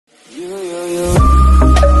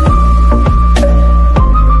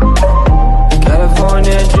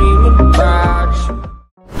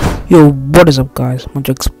Yo, what is up guys,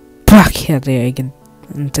 Magic back here today again,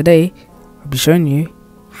 and today I'll be showing you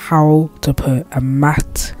how to put a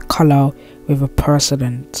matte color with a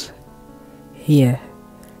PEARLESCENT here.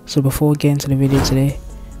 So before we get into the video today,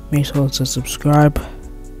 make sure to subscribe,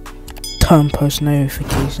 turn post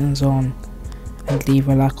notifications on, and leave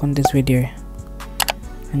a like on this video.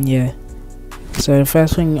 And yeah, so the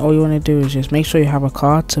first thing all you want to do is just make sure you have a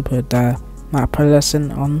card to put the matte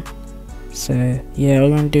PEARLESCENT on. So yeah, all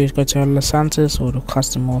you want to do is go to Los Santos or the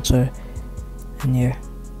custom auto, and yeah.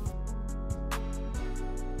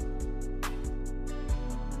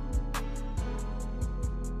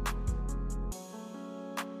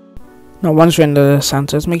 Now once you're in the Los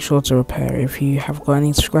Santos, make sure to repair if you have got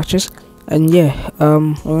any scratches. And yeah, what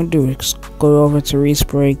I'm going to do is go over to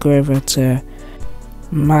respray, go over to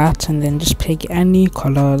matte, and then just pick any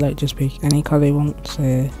color, like just pick any color you want.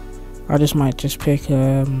 So I just might just pick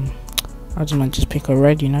a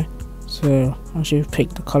red, you know. So once you've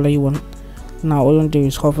picked the color you want, now all you want to do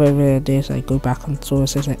is hover over this, like go back until it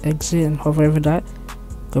says like exit, and hover over that,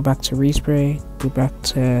 go back to respray, go back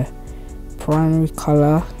to primary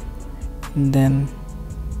color, and then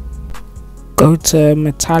go to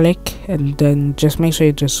metallic, and then just make sure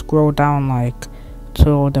you just scroll down like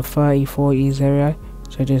to the 30-40s area.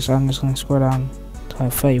 So I'm just going to scroll down to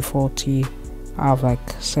like 30-40 out of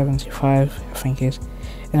like 75 I think it is.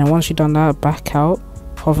 And then once you've done that, back out,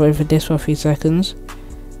 hover over this for a few seconds,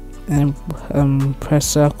 and press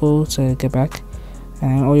circle to get back.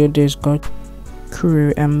 And then all you do is go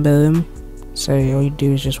crew emblem. So all you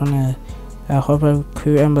do is just want to hover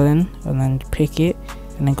crew emblem, and then pick it,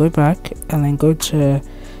 and then go back, and then go to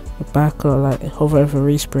the back, or like hover over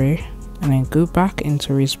respray, and then go back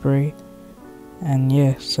into respray. And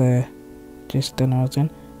yeah, so just done what I was doing.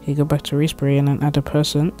 You go back to respray and then add a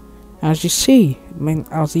person. As you see,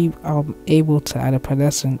 I'm able to add a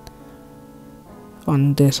PEARLESCENT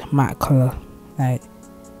on this matte color. Like,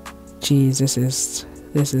 geez, this is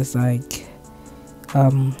like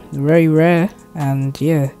very rare. And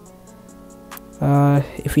yeah,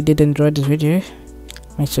 if you did enjoy this video,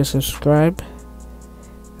 make sure to subscribe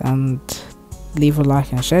and leave a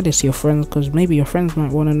like and share this to your friends, because maybe your friends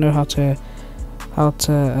might want to know how to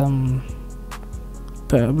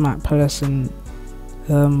put a matte PEARLESCENT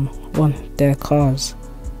on their cars.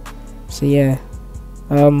 So yeah,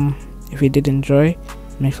 if you did enjoy,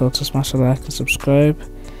 make sure to smash a like and subscribe,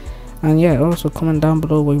 and yeah, also comment down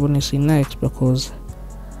below what you want to see next, because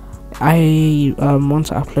I want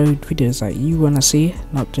to upload videos that you want to see,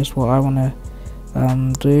 not just what I want to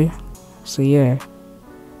do. So yeah,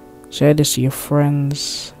 share this to your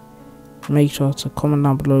friends, make sure to comment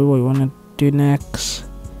down below what you want to do next.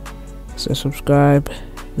 So subscribe,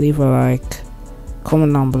 leave a like,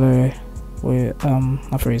 comment down below where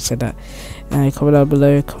I've already said that, and comment down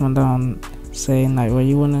below, comment down saying like what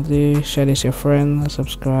you want to do, share this to your friends,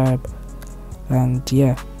 subscribe, and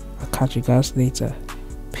yeah, I'll catch you guys later.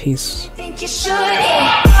 Peace. Aren't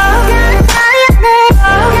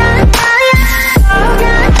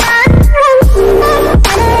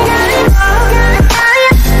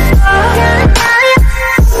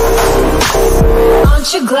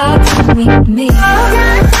you glad to meet me?